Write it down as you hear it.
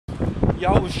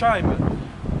Yahushua, man.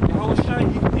 Yahushua,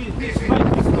 his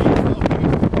life is going.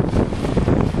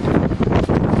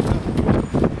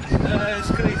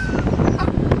 It's crazy.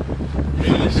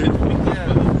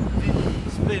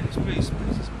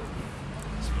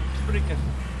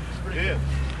 Yeah,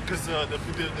 because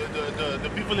the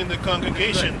people in the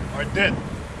congregation are dead.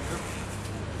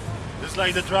 It's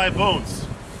like the dry bones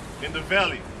in the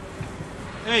valley.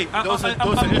 Hey, I'm Israelites.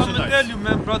 gonna tell you,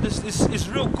 man, brothers, it's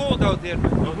real cold out there,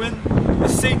 man. The wind,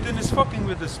 Satan is fucking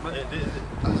with us, man.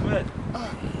 It's mad.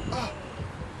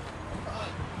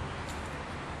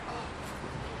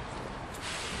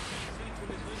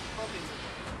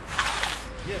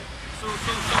 Yeah, so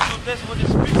that's what it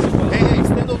speaks about. Hey,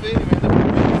 stand over here, man.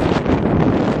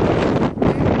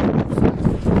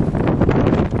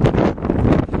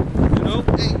 You know?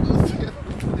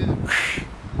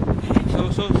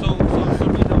 So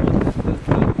read that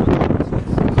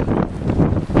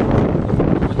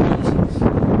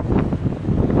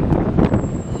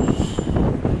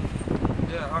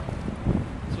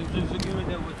yeah, so give me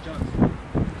that with John.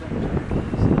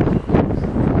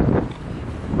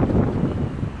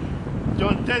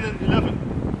 John 10 and 11.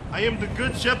 I am the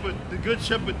good shepherd. The good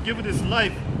shepherd giveth his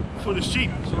life for the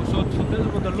sheep. So this is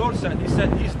what the Lord said. He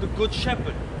said he's the good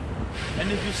shepherd.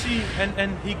 And if you see,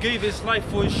 and he gave his life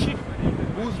for his sheep.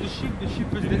 Who's the sheep? The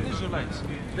sheep is the Israelites.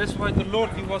 That's why the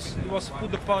Lord, he was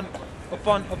put upon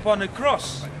a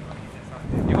cross.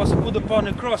 He was put upon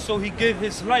a cross, so he gave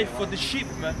his life for the sheep,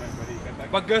 man.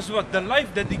 But guess what? The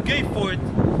life that he gave for it,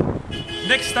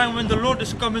 next time when the Lord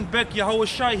is coming back,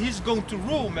 Yahushua, he's going to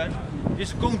rule, man.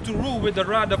 He's going to rule with the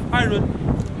rod of iron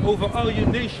over all your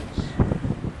nations.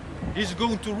 He's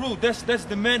going to rule. That's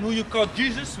the man who you call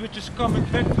Jesus, which is coming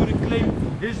back to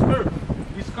reclaim his earth.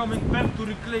 He's coming back to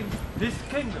reclaim his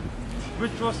kingdom,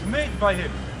 which was made by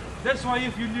him. That's why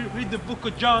if you read the book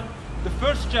of John, the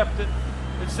first chapter,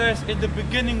 it says, in the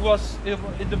beginning was, you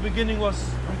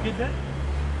get that?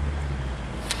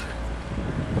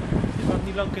 Je mag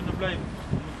niet lang kunnen blijven.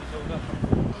 We moeten zo weggaan.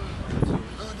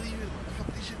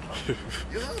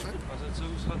 Als het zo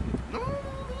is, gaat het niet. No.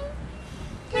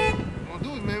 We're gonna do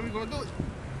it, man. We're gonna do it.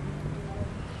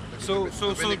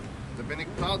 Dan ben ik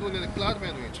praat doen en ik klaar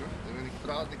ben, weet je. Dan ben ik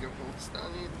praat, ik heb gewoon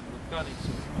staan hier. Dat kan niet zo.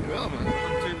 Jawel, man. We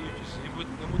gaan 2 uurtjes. Je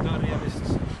moet daar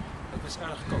realistisch zijn. Het is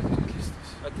erg koud.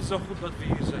 Het is zo goed dat we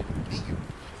hier zijn. 3 uur.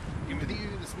 3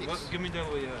 uur is niks. Give me that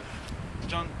way,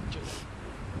 John,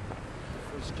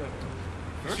 first chapter.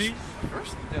 See?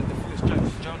 First? Yeah, the first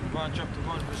chapter. John 1, chapter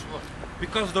 1, verse 1.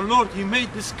 Because the Lord, he made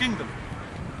this kingdom.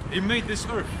 He made this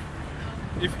earth.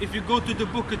 If you go to the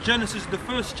book of Genesis, the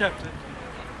first chapter,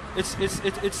 it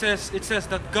says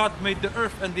that God made the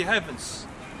earth and the heavens.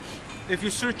 If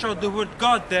you search out the word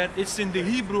God there, it's in the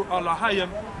Hebrew Alahayim,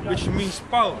 which means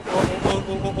power,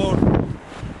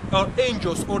 or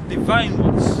angels, or divine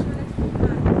ones.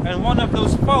 And one of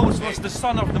those powers was the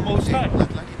Son of the Most High.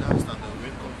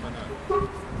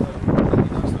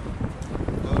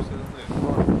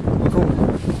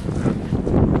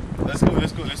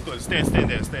 Let's go. Stand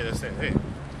there. Hey.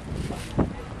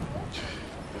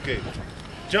 Okay.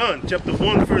 John chapter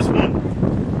 1 verse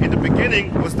 1. In the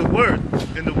beginning was the Word,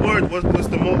 and the Word was with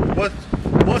the Most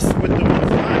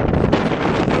High.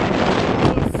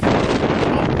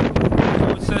 So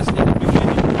it says in the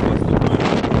beginning was the Word,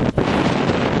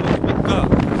 was with God.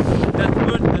 That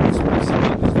word that is speaks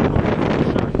about is the Lord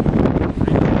Yahushua.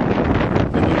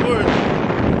 And the Word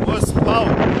was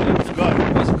power. Was God.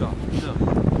 Was God. Yeah.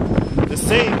 The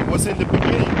same was in the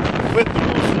beginning with the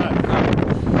Most High.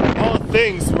 All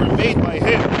things were made by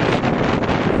Him,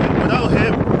 and without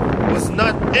Him was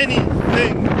not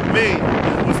anything made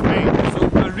that was made. So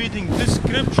by reading this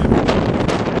scripture, and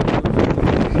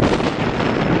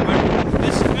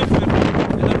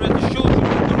I already showed you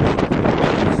that the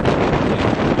Lord,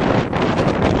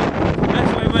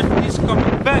 that's why when He's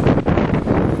coming back,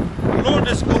 the Lord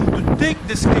is going to take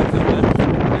this kingdom,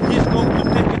 and He's going to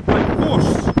take it by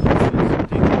force.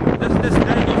 That's the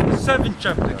end of the 7th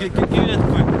chapter. Give that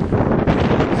quick.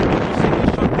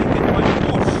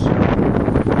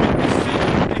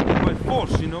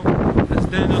 You know, that's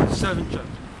the end of the 7th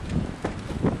chapter.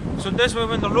 So that's why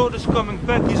when the Lord is coming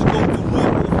back, He's going to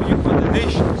rule over you for the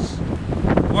nations.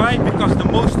 Why? Because the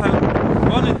Most High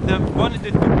wanted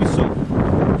it to be so.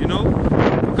 You know,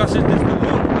 because it is the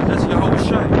Lord, and that's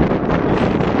Yahushua.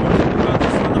 God, the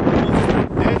Son of the Most High.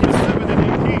 Daniel 7 and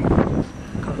 18.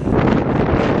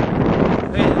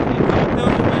 Hey, I'm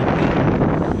telling you, man.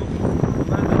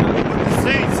 But the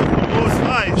saints of the Most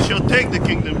High shall take the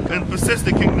kingdom and possess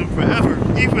the kingdom forever,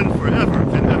 even forever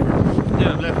and ever.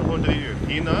 Ja. Blijven gewoon 3 uur.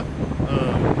 Hierna,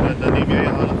 dan neem jij je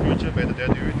half uurtje bij de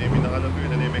derde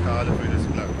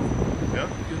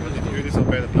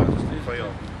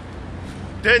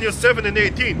Daniel 7 and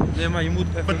 18. Nee, maar je moet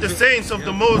even... But the saints of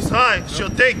the Most High shall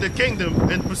take the kingdom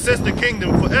and possess the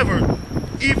kingdom forever,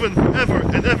 even forever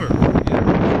and ever.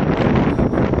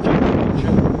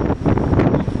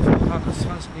 Ga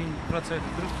eens één bladzijde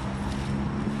terug.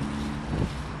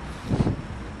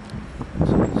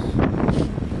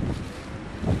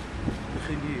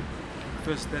 Begin hier,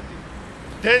 vers 13.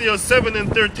 Daniel 7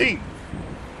 and 13.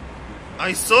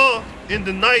 I saw in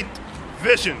the night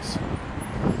visions,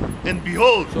 and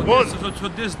behold, So one.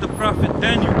 this is the prophet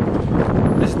Daniel.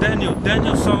 This Daniel.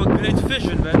 Daniel saw a great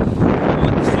vision, man.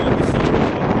 What he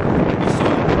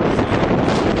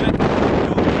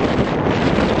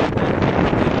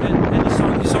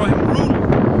saw, he saw him rule.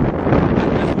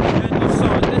 That's what Daniel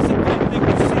saw. That's a great thing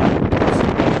to see.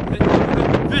 The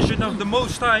vision of the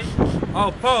Most High,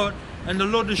 our power, and the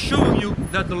Lord is showing you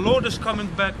that the Lord is coming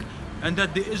back and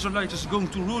that the Israelites is going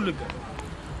to rule again.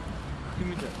 Give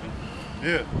me that, man.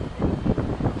 Yeah.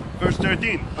 Verse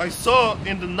 13. I saw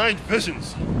in the night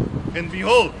visions, and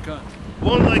behold, God.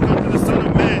 one like unto the Son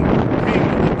of Man came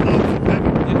with the clouds of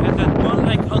heaven. And that one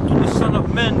like unto the Son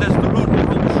of Man, that's the Lord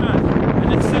Yahushua.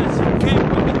 And it says he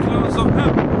came on the clouds of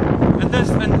heaven. And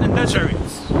that's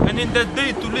Chariots. and in that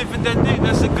day, to live in that day,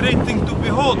 that's a great thing to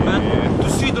behold, man. To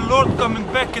see the Lord coming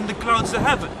back in the clouds of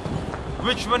heaven.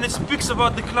 Which when it speaks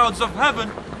about the clouds of heaven,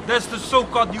 that's the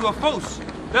so-called UFOs.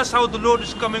 That's how the Lord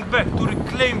is coming back, to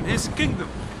reclaim his kingdom,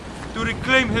 to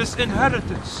reclaim his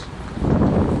inheritance.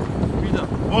 Read on.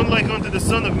 One like unto the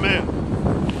Son of Man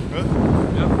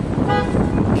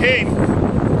Yeah. came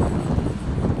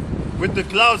with the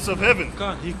clouds of heaven.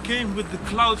 God, he came with the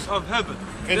clouds of heaven.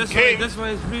 And That's why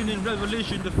it's reading in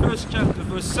Revelation, the first chapter,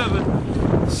 verse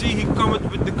 7. See, he cometh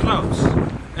with the clouds,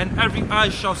 and every eye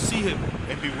shall see him.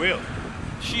 And bewail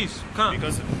She's come,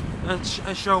 because of him.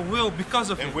 and shall will because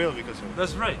of And him. wail because of him.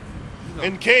 That's right.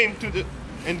 And came to the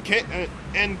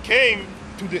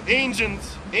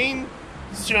ancients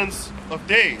of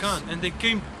days. God, and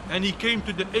he came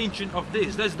to the Ancient of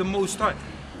Days. That's the Most High.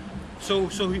 So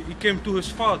he came to his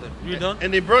Father. Read on.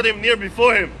 And they brought him near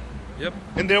before him. Yep.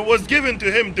 And there was given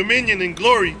to him dominion and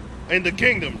glory and the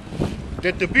kingdom,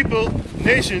 that the people,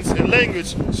 nations, and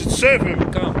language should serve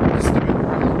him. Come.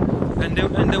 And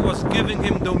there was giving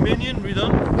him dominion. Read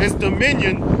on. His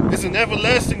dominion is an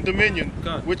everlasting dominion,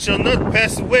 God. which shall not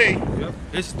pass away. Yep.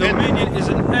 His dominion is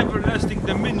an everlasting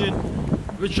dominion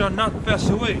which shall not pass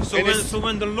away. So And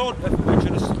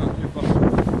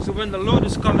when the Lord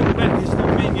is coming back, his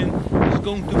dominion is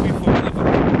going to be forever.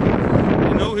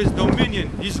 You know, his dominion,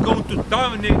 he's going to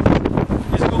dominate.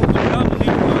 He's going to dominate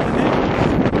other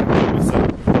nations. So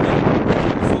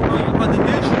other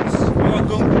nations, you are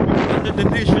going to be under the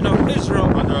nation of Israel,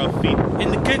 Under our feet in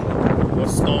the kingdom.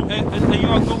 was stone. And you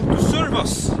are going to serve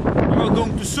us. You are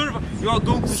going to serve. You are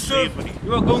going to serve. Slavery.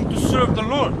 You are going to serve the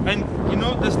Lord. And you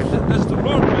know that's the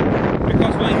Lord, man.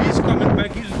 Because when He's coming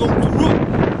back, He's going to rule.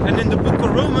 And in the book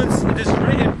of Romans, it is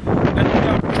written that we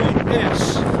are joint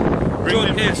heirs.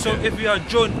 Joint heirs. So if we are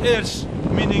joint heirs,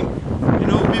 meaning, you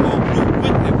know, we will rule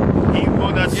with Him. He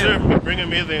will not Yeah. serve me, bring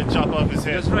him hither and chop off his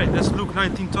head. That's right. That's Luke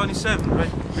 19:27,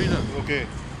 right? Read on. Okay.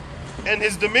 And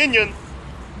his dominion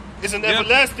is an Yep.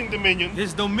 everlasting dominion.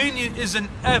 His dominion is an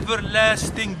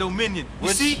everlasting dominion.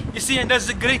 You see, and that's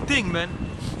a great thing, man.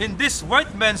 In this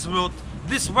white man's world,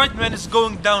 this white man is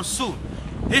going down soon.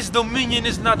 His dominion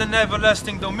is not an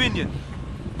everlasting dominion.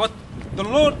 But the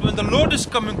Lord, when the Lord is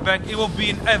coming back, it will be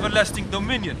an everlasting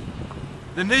dominion.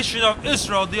 The nation of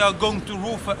Israel, they are going to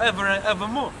rule forever and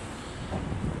evermore.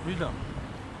 Read on.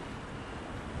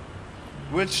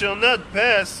 Which shall not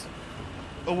pass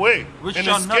away. Which and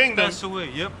shall his not kingdom, pass away.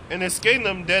 Yep. and his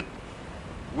kingdom that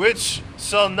which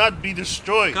shall not be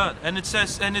destroyed. God, and it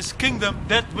says, and his kingdom,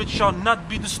 that which shall not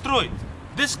be destroyed.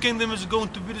 This kingdom is going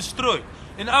to be destroyed.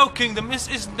 In our kingdom,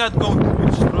 is not going to be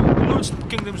destroyed. The Lord's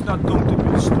kingdom is not going to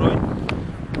be destroyed.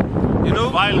 You know?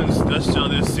 Violence, thus shall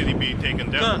this city be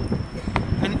taken down. God.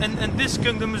 And this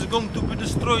kingdom is going to be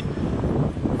destroyed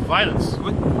Violence.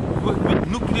 with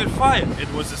nuclear fire.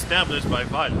 It was established by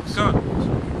violence. God.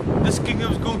 This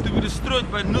kingdom is going to be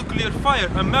destroyed by nuclear fire.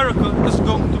 America is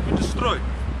going to be destroyed.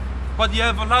 But you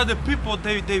have a lot of people,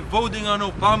 they voting on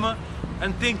Obama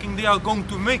and thinking they are going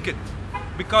to make it.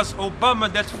 Because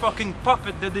Obama, that fucking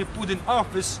puppet that they put in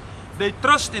office, they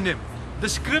trust in him. The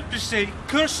scriptures say,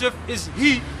 cursed is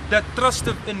he that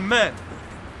trusteth in man.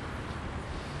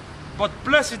 But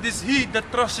blessed is he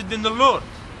that trusted in the Lord.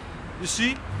 You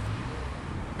see?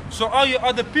 So all you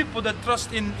other people that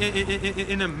trust in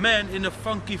a man, in a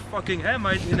funky fucking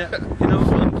Hamite, in a, you know,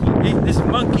 this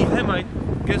monkey Hamite,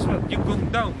 guess what? You're going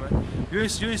down, man. You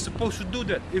ain't supposed to do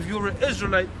that. If you're an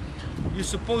Israelite, you're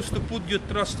supposed to put your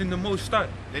trust in the Most High.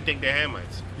 They think they're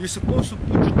Hamites. You're supposed to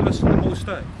put your trust in the Most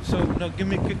High. So now give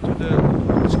me a kick to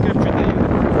the scripture that you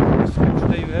had. The scripture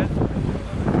that you had.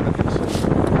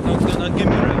 Now give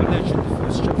me Revelation, the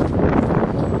first chapter.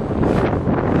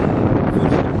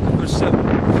 Verse 7.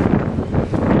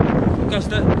 Because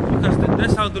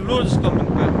that's how the Lord is coming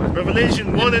back. Man.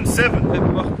 Revelation 1 and 7.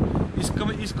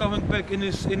 He's coming back in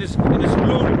his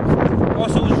glory.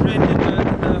 Also is written in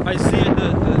Isaiah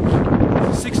the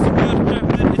 63rd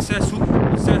chapter. It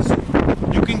says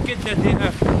you can get that there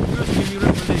after. First give me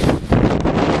Revelation.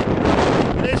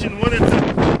 Revelation 1 and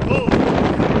 7. Behold,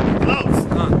 clouds,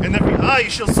 and every eye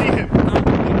shall see him.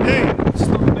 Hey,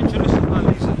 Stop een beetje rustig aan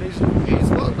lezen.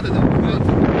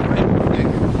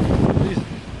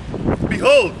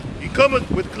 behold, he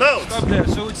cometh with clouds. Stop there.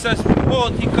 So it says,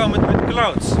 behold, he cometh with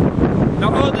clouds.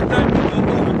 Now all the time we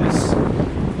go over this.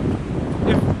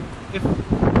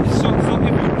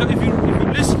 If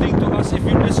you're listening to us, if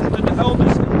you listen to the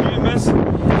elders in GMS,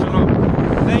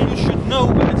 then you should know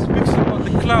when it speaks about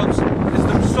the clouds, it's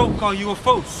them so-called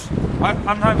UFOs. I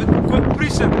have a quick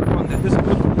precept on that. There's a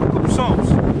book of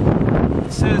Psalms.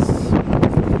 It says,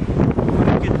 where did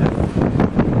I get that?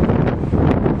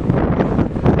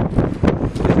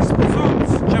 It's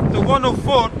Psalms chapter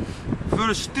 104,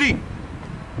 verse 3.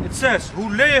 It says, who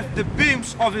layeth the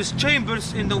beams of his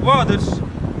chambers in the waters,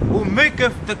 who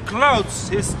maketh the clouds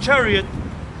his chariot,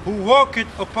 who walketh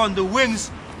upon the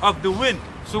wings of the wind.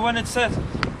 So when it says,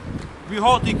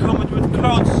 behold, he cometh with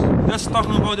clouds, that's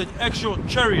talking about an actual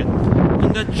chariot.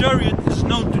 And that chariot is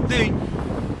known today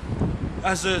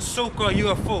as a so-called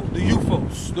UFO, the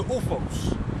UFOs, the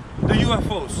UFOs, the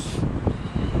UFOs,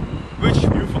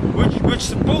 which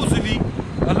supposedly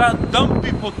a lot of dumb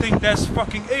people think there's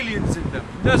fucking aliens in them.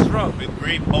 That's wrong. With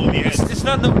great bony heads. It's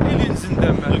not no aliens in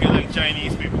them, man. Looking like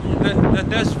Chinese people.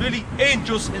 There's really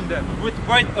angels in them with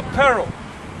white apparel.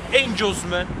 Angels,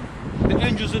 man. The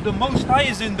angels are the Most High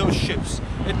is in those ships.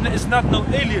 It's not no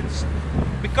aliens.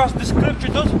 Because the scripture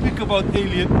doesn't speak about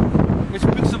alien. It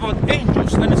speaks about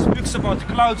angels and it speaks about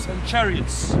clouds and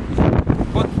chariots.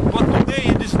 But today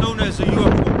it is known as a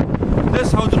UFO.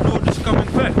 That's how the Lord is coming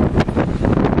back.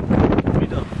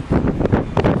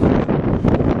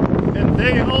 And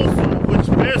they also which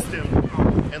pierced him,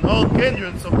 and all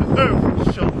kindreds of the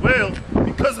earth shall wail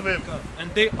because of him.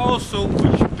 And they also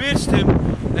which pierced him,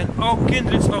 and all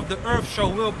kindreds of the earth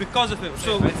shall wail because of him.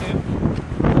 So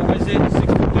Isaiah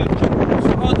 63rd chapter.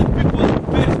 So all the people who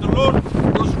pierced the Lord,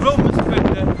 those Romans back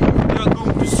there, they are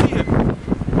going to see him.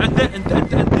 And this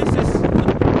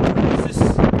is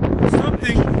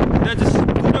something that is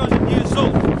 2,000 years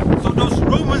old. So those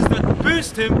Romans that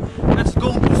pierced him, that's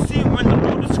going to see him when the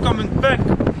Lord is coming back.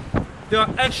 They are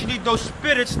actually those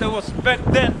spirits that was back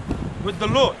then with the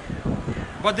Lord.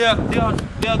 But they are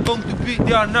going to be,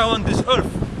 they are now on this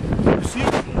earth. You see?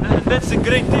 And that's a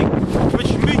great thing.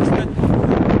 Which means that,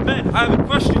 man, I have a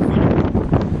question for you.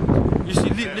 You see,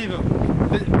 leave him.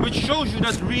 Which shows you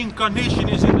that reincarnation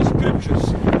is in the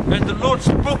scriptures. And the Lord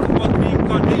spoke about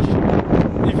reincarnation.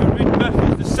 If you read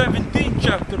Matthew, the 17th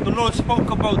chapter, the Lord spoke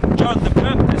about John the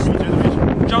Baptist.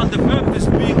 John the Baptist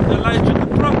being Elijah the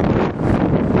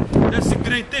prophet. That's a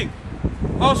great thing.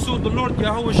 Also, the Lord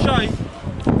Yahweh Shai,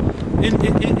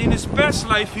 in his past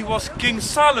life, he was King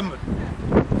Solomon.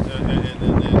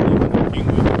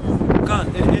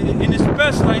 God, in his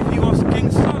past life, he was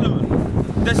King Solomon.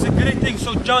 That's a great thing.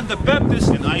 So John the Baptist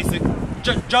And Isaac.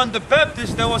 John the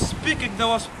Baptist that was speaking, that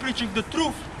was preaching the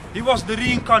truth. He was the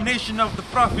reincarnation of the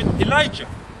prophet Elijah.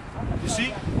 You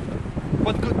see?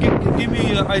 But give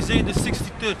me Isaiah the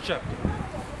 63rd chapter.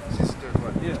 63rd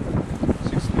what? Yeah.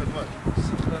 63rd what?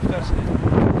 Verse 8.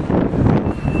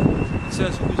 It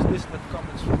says, who is this that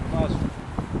comes from Basra?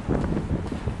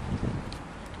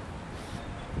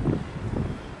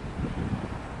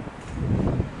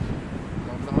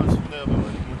 Komt de handschoenen hebben,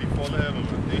 man. Ik moet die volle hebben,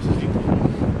 man. Deze is niet.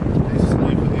 Deze is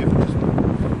even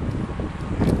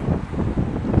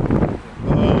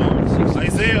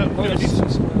Isaiah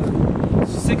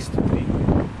 63.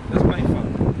 Dat is mijn fout.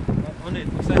 Oh nee,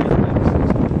 we zijn niet bij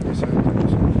de 60.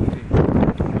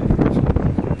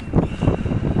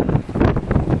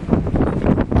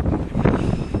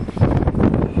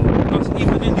 Because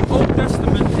even in the Old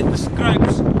Testament it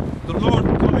describes the Lord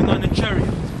coming on a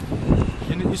chariot.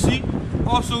 And you see,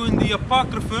 also in the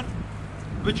Apocrypha,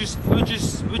 which is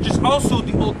also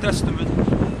the Old Testament,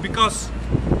 because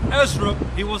Ezra,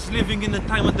 he was living in the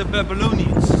time of the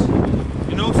Babylonians.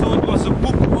 You know, so it was a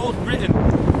book all written,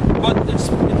 but it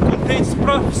contains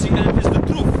prophecy and it is the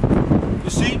truth. You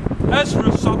see,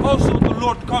 Ezra saw also the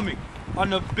Lord coming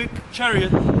on a big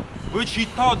chariot which he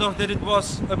thought of that it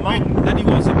was a Mountain. that it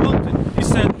was a mountain. He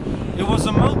said it was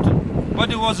a mountain,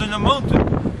 but it wasn't a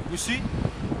mountain. You see?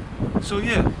 So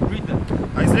yeah, read that.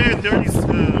 Isaiah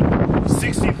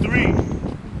 63,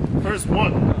 verse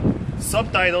 1,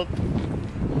 subtitled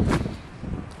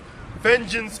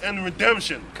Vengeance and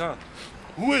Redemption. God.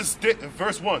 Who is this?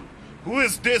 Verse 1. Who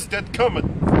is this that cometh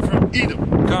from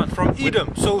Edom? God, from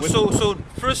Edom. So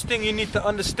first thing you need to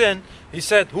understand, he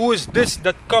said, who is this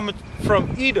that cometh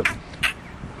from Edom?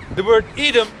 The word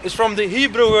Edom is from the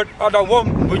Hebrew word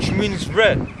Adawam, which means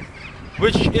red,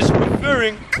 which is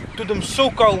referring to them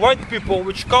so-called white people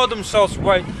which call themselves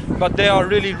white, but they are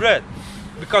really red.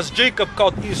 Because Jacob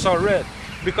called Esau red.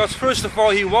 Because first of all,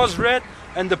 he was red,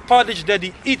 and the pottage that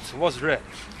he ate was red.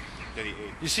 That he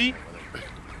ate. You see?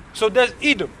 So there's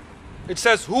Edom. It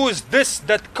says, who is this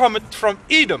that cometh from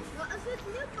Edom?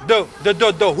 The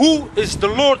who is the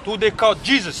Lord who they call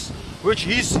Jesus, which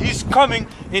he's coming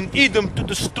in Edom to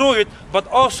destroy it, but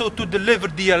also to deliver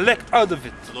the elect out of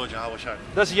it. The Lord Yahweh Shai.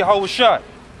 That's Yahweh Shai.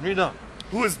 Read on.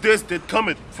 Who is this that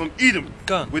cometh from Edom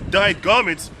God. with dyed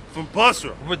garments from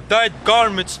Basra? With dyed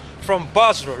garments from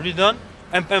Basra. Read on.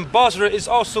 And Basra is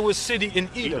also a city in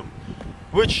Edom,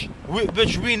 which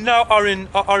we now are in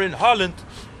Holland,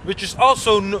 which is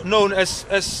also known as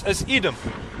Edom,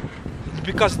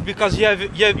 because you have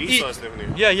Esau's living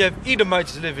here. Yeah, you have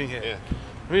Edomites living here. Yeah.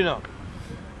 Read on.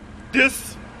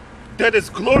 This that is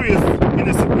glorious in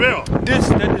his apparel. This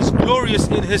that is glorious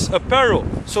in his apparel.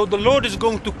 So the Lord is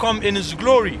going to come in his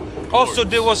glory. Also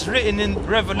there was written in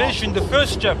Revelation, the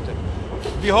first chapter,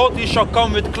 behold, he shall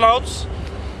come with clouds.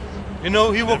 You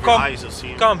know, he will Every come. eyes will see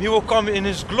him. He will come in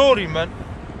his glory, man.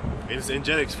 In his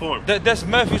angelic form. That's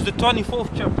Matthew, the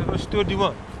 24th chapter, verse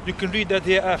 31. You can read that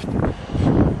here after.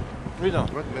 Read on.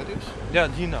 What matters? Yeah,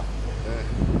 you know.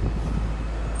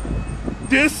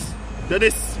 This that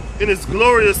is in his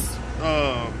glorious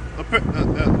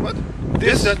what?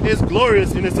 This that is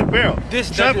glorious in his apparel. This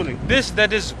traveling.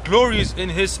 that is glorious in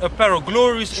his apparel.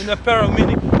 Glorious in apparel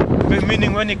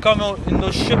meaning when he come out in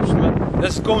those ships, man,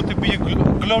 that's going to be a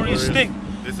glorious thing.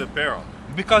 This apparel.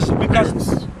 Because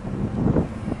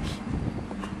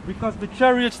the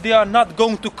chariots, they are not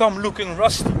going to come looking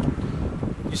rusty.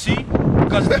 You see?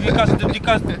 Because the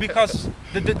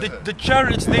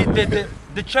chariots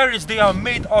the chariots they are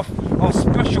made of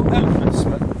special elements,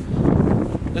 man.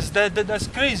 That's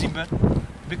crazy, man.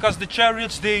 Because the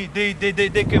chariots they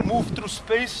can move through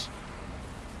space.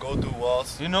 Go through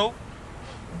walls. You know?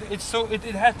 It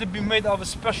had to be made of a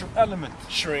special element.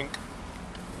 Shrink.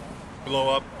 Blow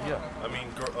up. Yeah. I mean,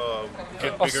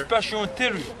 get A bigger. special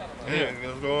interior. Yeah,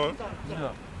 go on.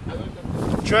 Yeah.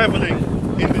 Traveling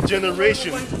in the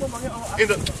generation,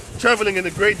 traveling in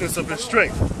the greatness of his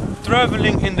strength.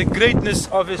 Traveling in the greatness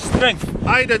of his strength.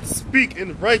 I that speak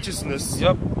in righteousness,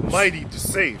 Yep. mighty to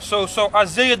save. So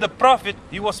Isaiah the prophet,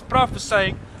 he was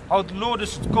prophesying how the Lord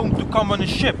is going to come on a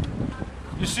ship.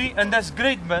 You see, and that's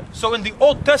great, man. So in the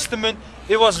Old Testament,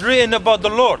 it was written about the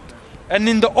Lord. And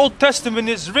in the Old Testament,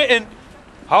 it's written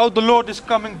how the Lord is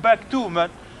coming back too, man.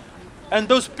 And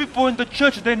those people in the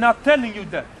church, they're not telling you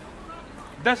that.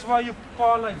 That's why you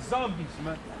are like zombies,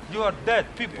 man. You are dead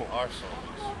people. Our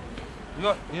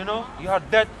songs. You are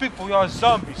dead people. You are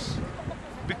zombies.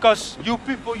 Because you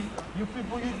people, you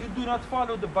do not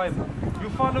follow the Bible. You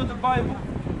follow the Bible.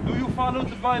 Do you follow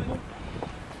the Bible?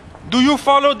 Do you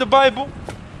follow the Bible?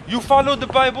 You follow the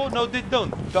Bible? No, they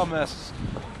don't, dumbasses.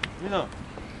 You know.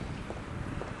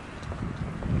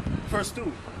 Verse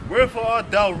 2. Wherefore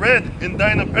art thou red in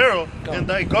thine apparel, and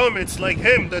thy garments like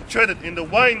him that treadeth in the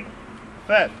wine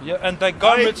fat? Yeah, and thy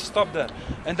garments, stop that.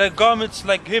 And thy garments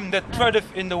like him that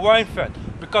treadeth in the wine fat.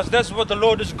 Because that's what the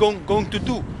Lord is going to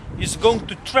do. He's going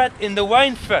to tread in the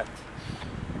wine fat.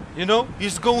 You know,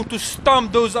 he's going to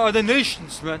stomp those other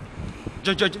nations, man.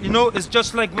 You know, it's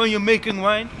just like when you're making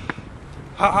wine.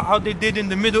 How they did in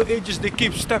the Middle Ages, they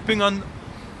keep stepping on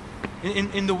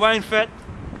in the wine fat.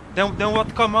 Then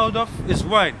what come out of is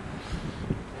wine.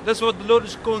 That's what the Lord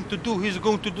is going to do. He's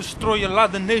going to destroy a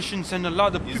lot of nations and a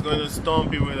lot of people. He's going to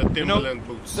stomp you with a Timberland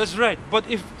boots. That's right. But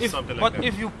if that.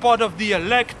 if you're part of the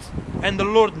elect and the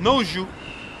Lord knows you,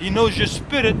 He knows your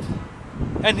spirit,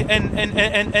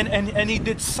 and He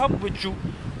did sup with you,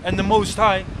 and the Most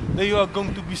High, then you are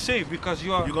going to be saved because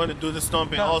you are. You're going to do the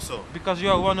stomping also. Because you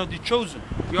are one of the chosen.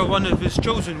 You are one of His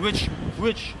chosen, which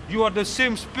you are the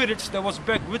same spirits that was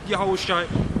back with Yahweh Shai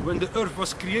when the earth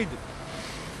was created.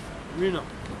 You know.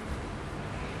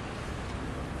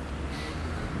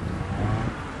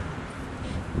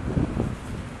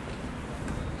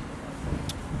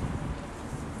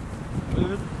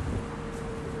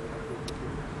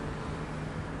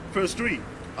 Verse 3.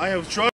 I have tried